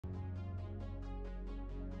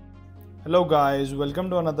Hello guys,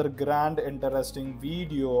 welcome to another grand interesting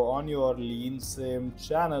video on your Leansim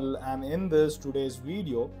channel, and in this today's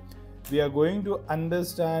video we are going to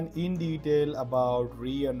understand in detail about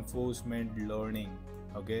reinforcement learning.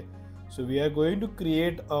 Okay, so we are going to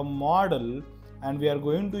create a model and we are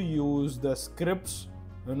going to use the scripts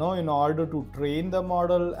in order to train the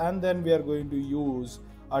model, and then we are going to use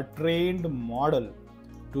a trained model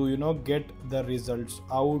to get the results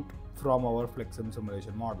out from our Flexsim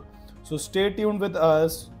simulation model. So stay tuned with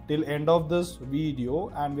us till end of this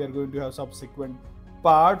video, and we are going to have subsequent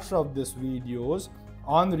parts of this videos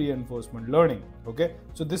on reinforcement learning. Okay,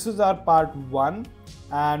 so this is our part 1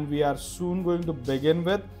 and we are soon going to begin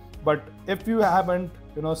with. But if you haven't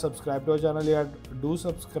subscribed to our channel yet, do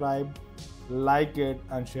subscribe, like it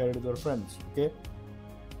and share it with your friends. Okay,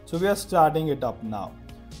 so we are starting it up now.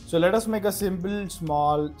 So let us make a simple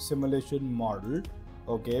small simulation model,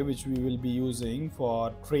 okay, which we will be using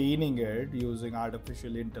for training it using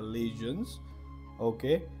artificial intelligence.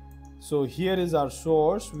 Okay, so here is our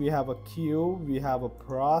source. We have a queue, we have a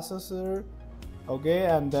processor, okay,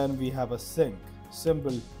 and then we have a sink,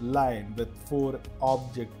 simple line with 4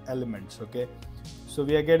 object elements. Okay, so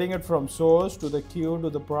we are getting it from source to the queue to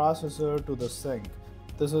the processor to the sink.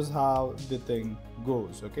 This is how the thing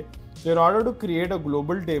goes. Okay, so in order to create a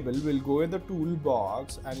global table, we'll go in the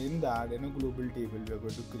toolbox, and in a global table we are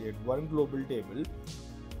going to create one global table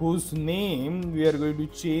whose name we are going to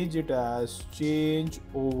change it as change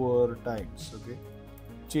over times. Okay,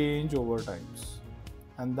 change over times,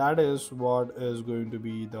 and that is what is going to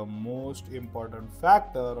be the most important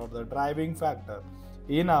factor or the driving factor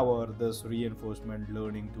in our this reinforcement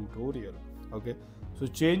learning tutorial. Okay, so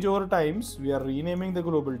change over times, we are renaming the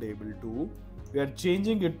global table to, we are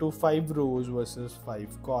changing it to 5 rows versus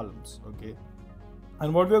 5 columns. Okay,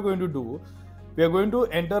 and what we are going to do, we are going to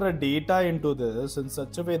enter a data into this in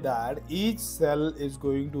such a way that each cell is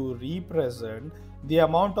going to represent the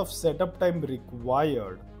amount of setup time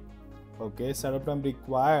required. Okay, setup time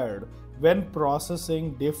required when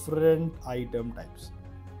processing different item types.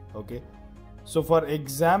 Okay, so for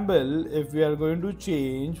example, if we are going to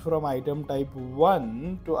change from item type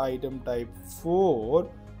 1 to item type 4,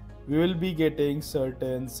 we will be getting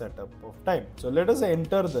certain setup of time. So let us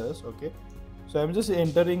enter this. Okay, so I'm just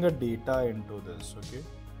entering a data into this, okay,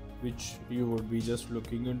 which you would be just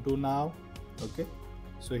looking into now. Okay,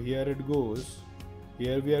 so here it goes.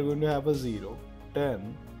 Here we are going to have a 0,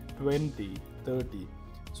 10, 20, 30.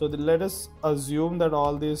 So let us assume that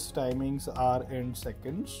all these timings are in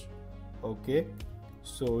seconds. Okay,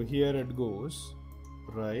 so here it goes,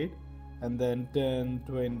 right, and then 10,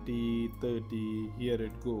 20, 30, here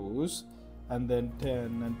it goes, and then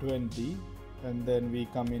 10 and 20, and then we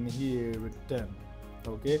come in here with 10.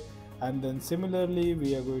 Okay, and then similarly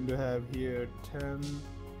we are going to have here 10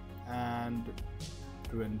 and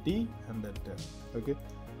 20 and then 10. Okay,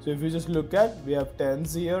 so if you just look at, we have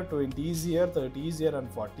 10s here, 20s here, 30s here,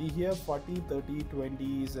 and 40 here, 40, 30,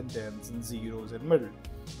 20s and 10s and zeros in middle.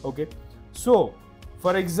 Okay, so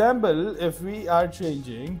for example, if we are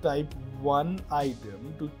changing type 1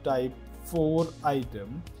 item to type 4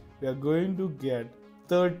 item, we are going to get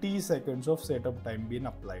 30 seconds of setup time being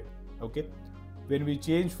applied. Okay, when we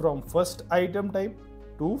change from first item type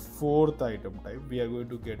to fourth item type, we are going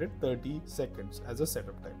to get it 30 seconds as a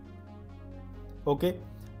setup time. Okay,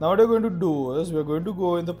 now what we're going to do is we're going to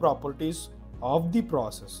go in the properties of the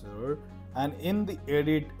processor, and in the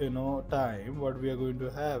edit time, what we are going to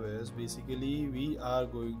have is basically we are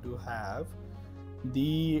going to have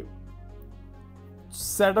the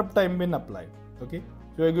setup time been applied. Okay,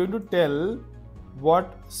 so we're going to tell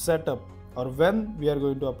what setup or when we are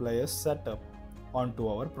going to apply a setup onto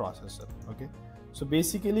our processor. Okay, so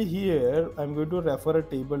basically here I'm going to refer a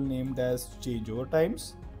table named as changeover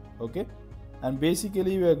times. Okay, and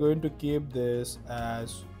basically we are going to keep this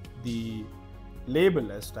as the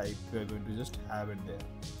label as type. We are going to just have it there.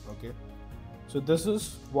 Okay, so this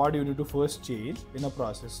is what you need to first change in a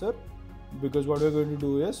processor, because what we're going to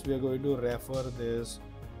do is we are going to refer this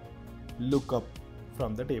lookup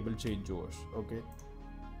from the table changeovers. Okay,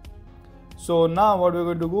 so now what we're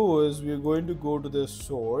going to do is we're going to go to the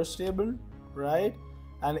source table, right,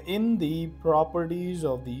 and in the properties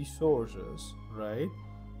of the sources, right,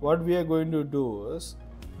 what we are going to do is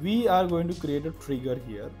we are going to create a trigger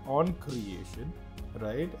here on creation,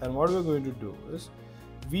 right, and what we're going to do is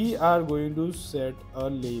we are going to set a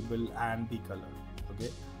label and the color. Okay,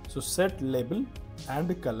 so set label and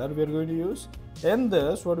the color we are going to use. In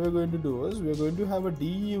this, what we're going to do is we're going to have a D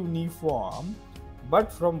uniform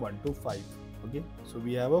but from 1 to 5. Okay, so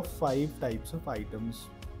we have a 5 types of items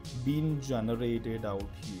being generated out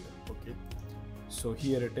here. Okay, So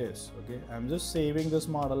here it is. Okay, I'm just saving this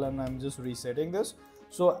model and I'm just resetting this.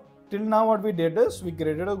 So till now what we did is we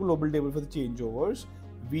created a global table for the changeovers.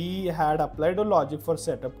 We had applied a logic for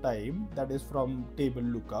setup time, that is from table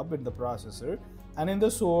lookup in the processor, and in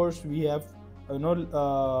the source we have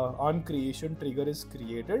on creation trigger is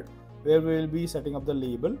created where we will be setting up the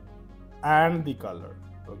label and the color.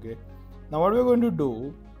 Okay, now what we're going to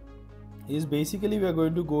do is basically we are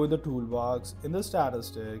going to go in the toolbox, in the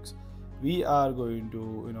statistics we are going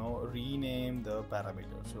to rename the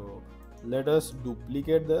parameter. So let us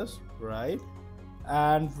duplicate this, right,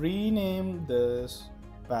 and rename this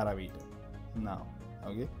parameter now.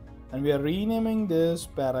 Okay, and we are renaming this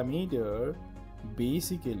parameter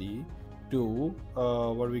basically to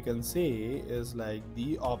what we can say is like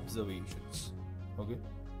the observations. Okay,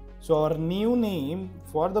 so our new name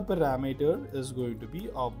for the parameter is going to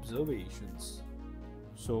be observations.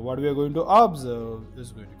 So what we are going to observe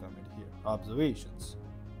is going to come in here, observations.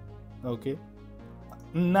 Okay,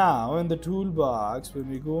 now in the toolbox when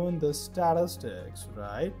we go in the statistics,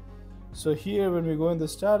 right, so here when we go in the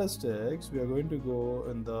statistics we are going to go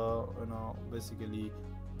in the basically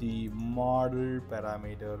the model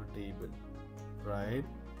parameter table, right,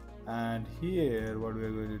 and here what we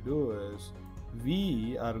are going to do is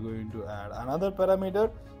we are going to add another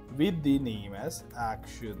parameter with the name as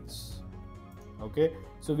actions. Okay,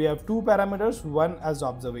 so we have two parameters, one as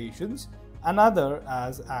observations, another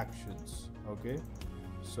as actions. Okay,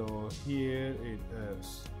 so here it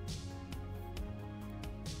is.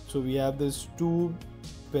 So we have these two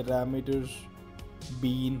parameters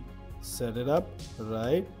being set it up,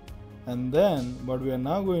 right, and then what we are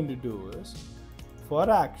now going to do is for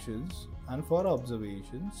actions and for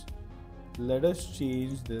observations, let us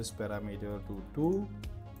change this parameter to 2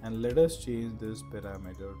 and let us change this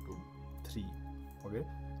parameter to 3. Okay,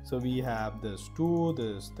 so we have this 2,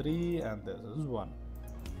 this 3, and this is 1.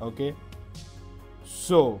 Okay,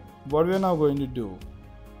 so what we are now going to do,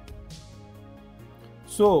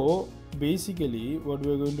 so basically what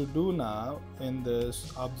we are going to do now in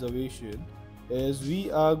this observation is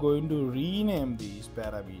we are going to rename these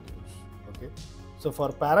parameters. Okay, so for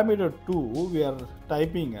parameter 2 we are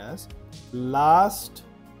typing as last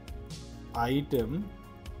item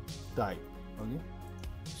type. Okay,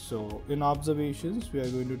 so in observations we are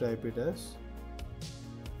going to type it as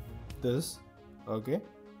this. Okay,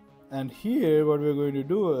 and here what we are going to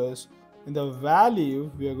do is in the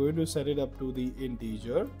value we are going to set it up to the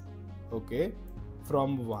integer, okay,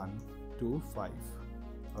 from 1 to 5.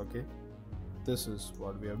 Okay, this is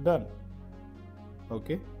what we have done.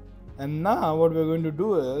 Okay, and now what we are going to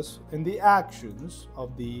do is in the actions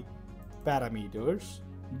of the parameters,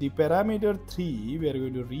 the parameter 3 we are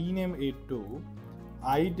going to rename it to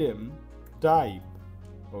item type.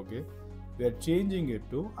 Okay, we are changing it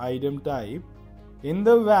to item type. In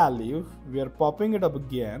the value we are popping it up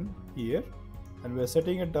again here and we are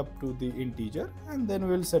setting it up to the integer, and then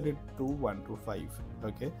we will set it to 1 to 5.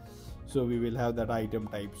 Okay, so we will have that item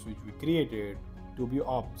types which we created to be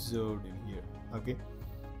observed in here. Okay,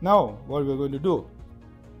 now what we are going to do,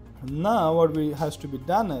 now what has to be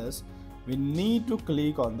done is we need to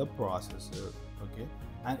click on the processor. Okay,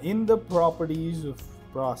 and in the properties of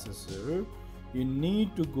processor you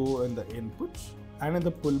need to go in the inputs, and in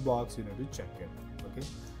the pull box you need to check it. Okay,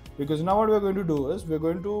 because now what we are going to do is we are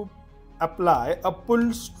going to apply a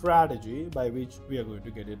pull strategy by which we are going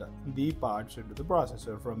to get the parts into the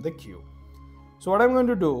processor from the queue. So what I'm going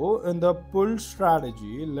to do in the pull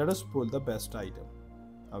strategy, let us pull the best item.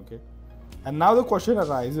 Okay, and now the question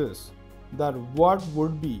arises that what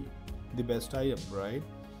would be the best item, right?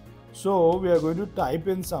 So we are going to type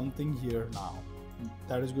in something here now,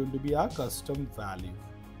 that is going to be our custom value.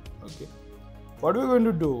 Okay, what we're going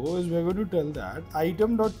to do is we're going to tell that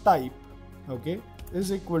item.type, okay,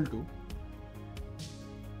 is equal to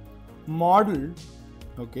model,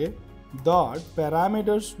 okay, dot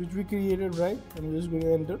parameters which we created, right, and we're just going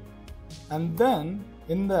to enter, and then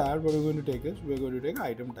in that what we're going to take is we're going to take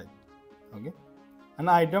item type. Okay, and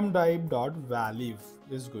item type dot value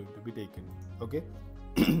is going to be taken. Okay,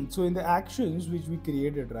 so in the actions which we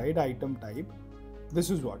created, right, item type, this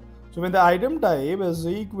is what. So when the item type is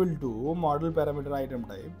equal to model parameter item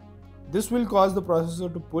type, this will cause the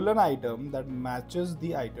processor to pull an item that matches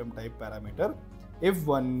the item type parameter if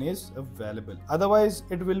one is available. Otherwise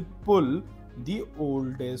it will pull the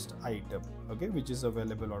oldest item, okay, which is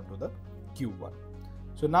available onto the Q1.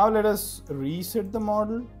 So now let us reset the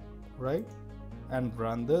model, right, and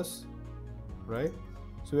run this, right.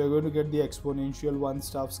 So we are going to get the exponential one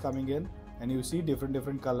stuffs coming in, and you see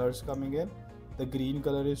different colors coming in. The green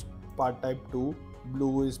color is part type 2,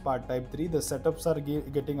 blue is part type 3. The setups are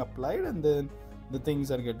getting applied, and then the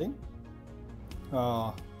things are getting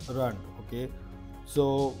run. Okay,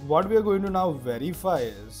 so what we are going to now verify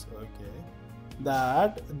is, okay,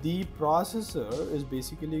 that the processor is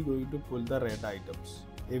basically going to pull the red items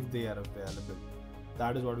if they are available.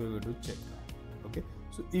 That is what we're going to check now. Okay,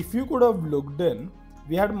 so if you could have looked in,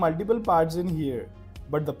 we had multiple parts in here,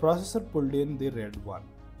 but the processor pulled in the red one.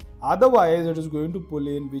 Otherwise, it is going to pull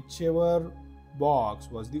in whichever box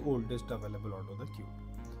was the oldest available onto the queue.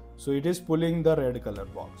 So it is pulling the red color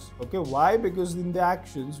box. Okay, why? Because in the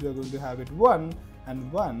actions we are going to have it 1,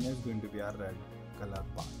 and 1 is going to be our red color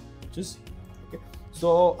part, which is okay.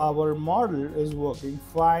 So our model is working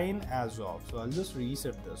fine as of. So I'll just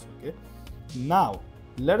reset this. Okay, now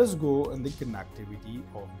let us go in the connectivity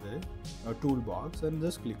of the toolbox and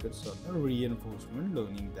just click it on the reinforcement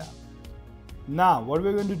learning tab. Now what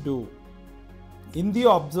we're going to do in the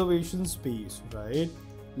observation space, right?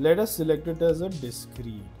 Let us select it as a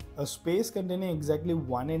discrete, a space containing exactly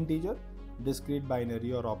one integer, discrete,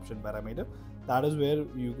 binary or option parameter. That is where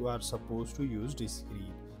you are supposed to use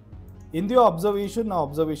discrete. In the observation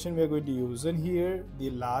we are going to use in here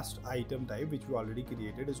the last item type, which we already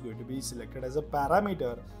created, is going to be selected as a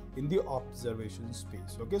parameter in the observation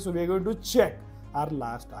space. Okay, so we are going to check our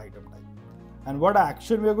last item type. And what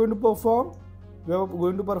action we are going to perform? We are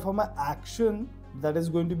going to perform an action that is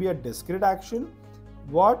going to be a discrete action.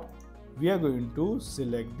 What? We are going to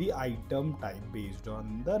select the item type based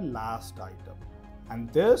on the last item,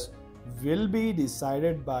 and this will be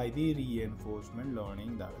decided by the reinforcement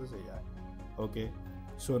learning, that is AI. Okay,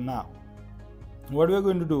 so now what we are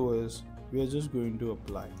going to do is we are just going to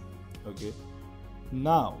apply. Okay,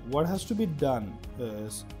 now what has to be done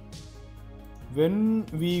is when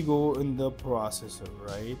we go in the processor,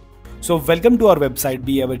 right? So welcome to our website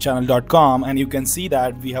beawarechannel.com, and you can see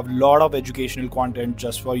that we have a lot of educational content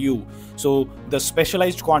just for you. So the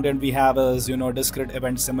specialized content we have is, discrete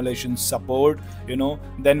event simulation support,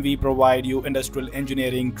 then we provide you industrial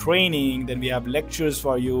engineering training, then we have lectures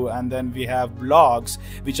for you, and then we have blogs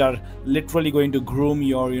which are literally going to groom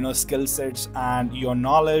your skill sets and your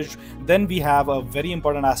knowledge. Then we have a very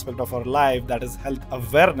important aspect of our life, that is health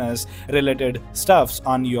awareness related stuffs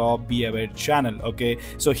on your Be Aware channel. Okay,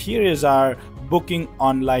 so here is our booking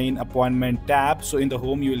online appointment tab. So in the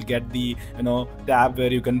home you will get the tab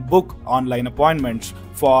where you can book online appointments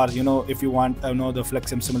for if you want the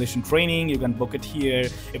Flexsim simulation training, you can book it here.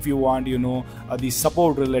 If you want the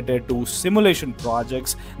support related to simulation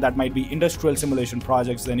projects, that might be industrial simulation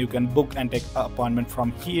projects, then you can book and take an appointment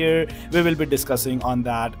from here. We will be discussing on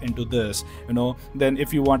that into this. Then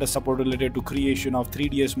if you want a support related to creation of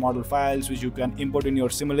 3ds model files which you can import in your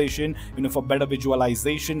simulation for better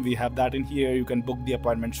visualization, we have that in here. You can book the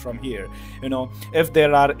appointments from here. If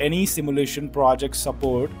there are any simulation project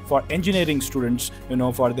support for engineering students,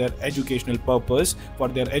 for their educational purpose, for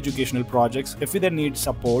their educational projects, if they need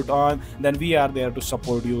support on, then we are there to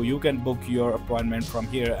support you. You can book your appointment from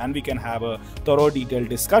here, and we can have a thorough detailed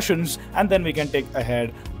discussions, and then we can take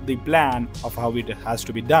ahead the plan of how it has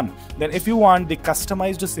to be done. Then if you want the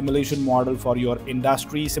customized simulation model for your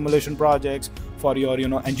industry simulation projects, for your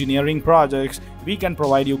engineering projects, we can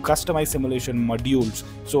provide you customized simulation modules.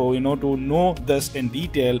 So to know this in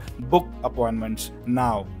detail, book appointments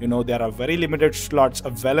now. There are very limited slots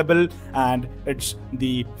available, and it's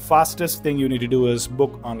the fastest thing you need to do is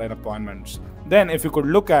book online appointments. Then if you could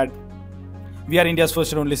look at, we are India's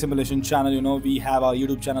first and only simulation channel. We have our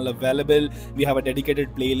YouTube channel available. We have a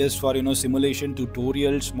dedicated playlist for simulation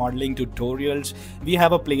tutorials, modeling tutorials. We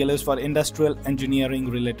have a playlist for industrial engineering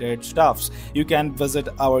related stuffs. You can visit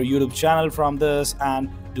our YouTube channel from this, and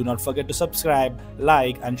do not forget to subscribe,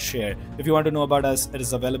 like and share. If you want to know about us, it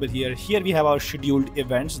is available here. Here we have our scheduled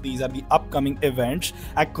events. These are the upcoming events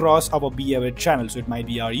across our Be Aware channel. So it might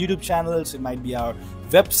be our YouTube channels, it might be our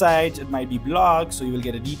websites, it might be blogs. So you will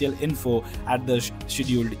get a detailed info at the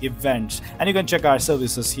scheduled events, and you can check our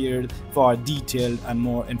services here for detailed and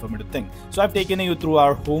more informative thing. So I've taken you through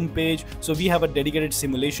our home page. So we have a dedicated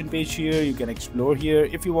simulation page here. You can explore here.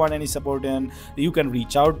 If you want any support in, you can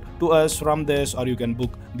reach out to us from this, or you can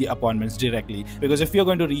book the appointments directly, because if you're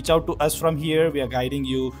going to reach out to us from here, we are guiding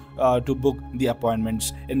you to book the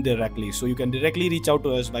appointments indirectly. So you can directly reach out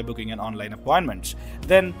to us by booking an online appointment.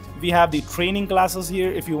 Then we have the training classes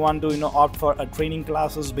here. If you want to opt for a training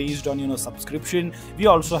classes based on subscription, we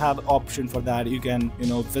also have option for that. You can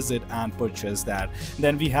visit and purchase that.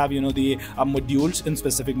 Then we have the modules, in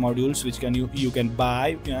specific modules which you can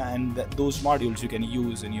buy, and those modules you can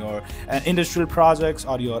use in your industrial projects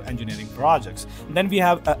or your engineering projects. Then we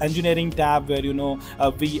have have an engineering tab where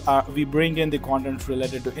we bring in the content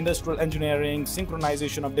related to industrial engineering,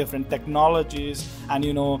 synchronization of different technologies, and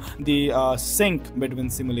the sync between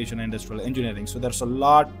simulation and industrial engineering. So there's a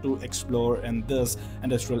lot to explore in this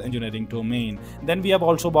industrial engineering domain. Then we have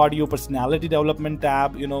also brought you personality development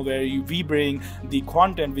tab, where we bring the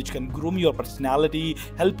content which can groom your personality,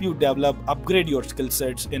 help you develop, upgrade your skill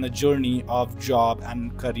sets in a journey of job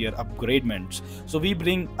and career upgradements. So we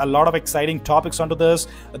bring a lot of exciting topics onto this.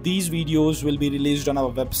 These videos will be released on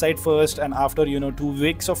our website first, and after 2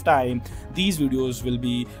 weeks of time, these videos will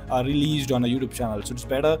be released on a YouTube channel. So it's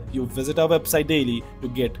better you visit our website daily to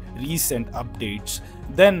get recent updates.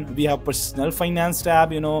 Then we have personal finance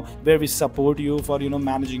tab, where we support you for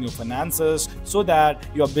managing your finances, so that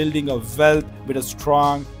you are building a wealth with a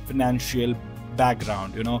strong financial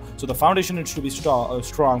background. So the foundation needs to be strong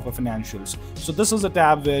for financials. So this is a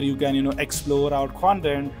tab where you can explore our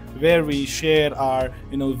content, where we share our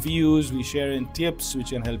views, we share in tips which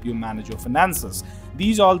can help you manage your finances.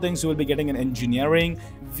 These all things you will be getting in engineering.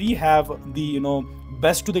 We have the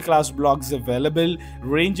best to the class blogs available,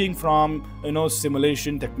 ranging from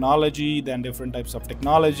simulation technology, then different types of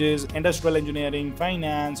technologies, industrial engineering,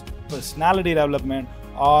 finance, personality development.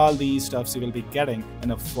 All these stuffs you will be getting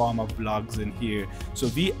in a form of blogs in here. So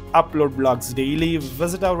we upload blogs daily.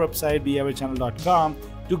 Visit our website beawarechannel.com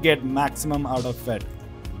to get maximum out of it.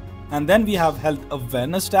 And then we have health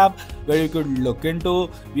awareness tab, where you could look into.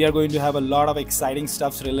 We are going to have a lot of exciting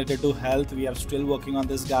stuffs related to health. We are still working on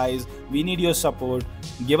this, guys. We need your support.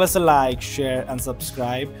 Give us a like, share, and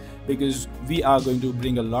subscribe, because we are going to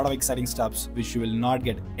bring a lot of exciting stuffs which you will not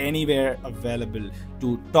get anywhere available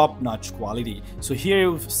to top-notch quality. So here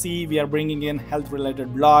you see we are bringing in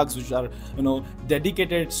health-related blogs which are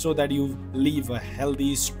dedicated so that you live a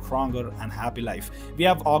healthy, stronger, and happy life. We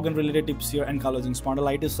have organ-related tips here, ankylosing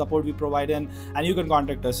spondylitis support we provide in, and you can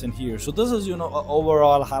contact us in here. So this is an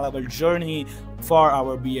overall high-level journey for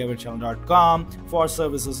our beawarechannel.com for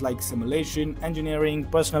services like simulation, engineering,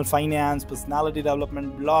 personal finance, personality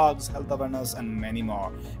development, blogs, health awareness, and many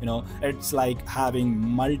more. It's like having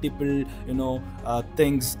multiple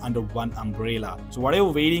things under one umbrella. So what are you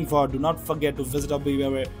waiting for? Do not forget to visit our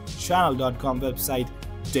beawarechannel.com website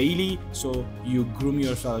daily, so you groom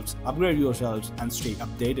yourselves, upgrade yourselves, and stay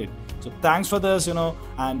updated. So thanks for this,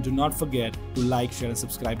 and do not forget to like, share, and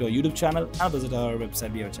subscribe to our YouTube channel, and visit our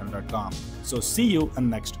website beawarechannel.com. So see you in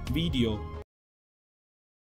the next video.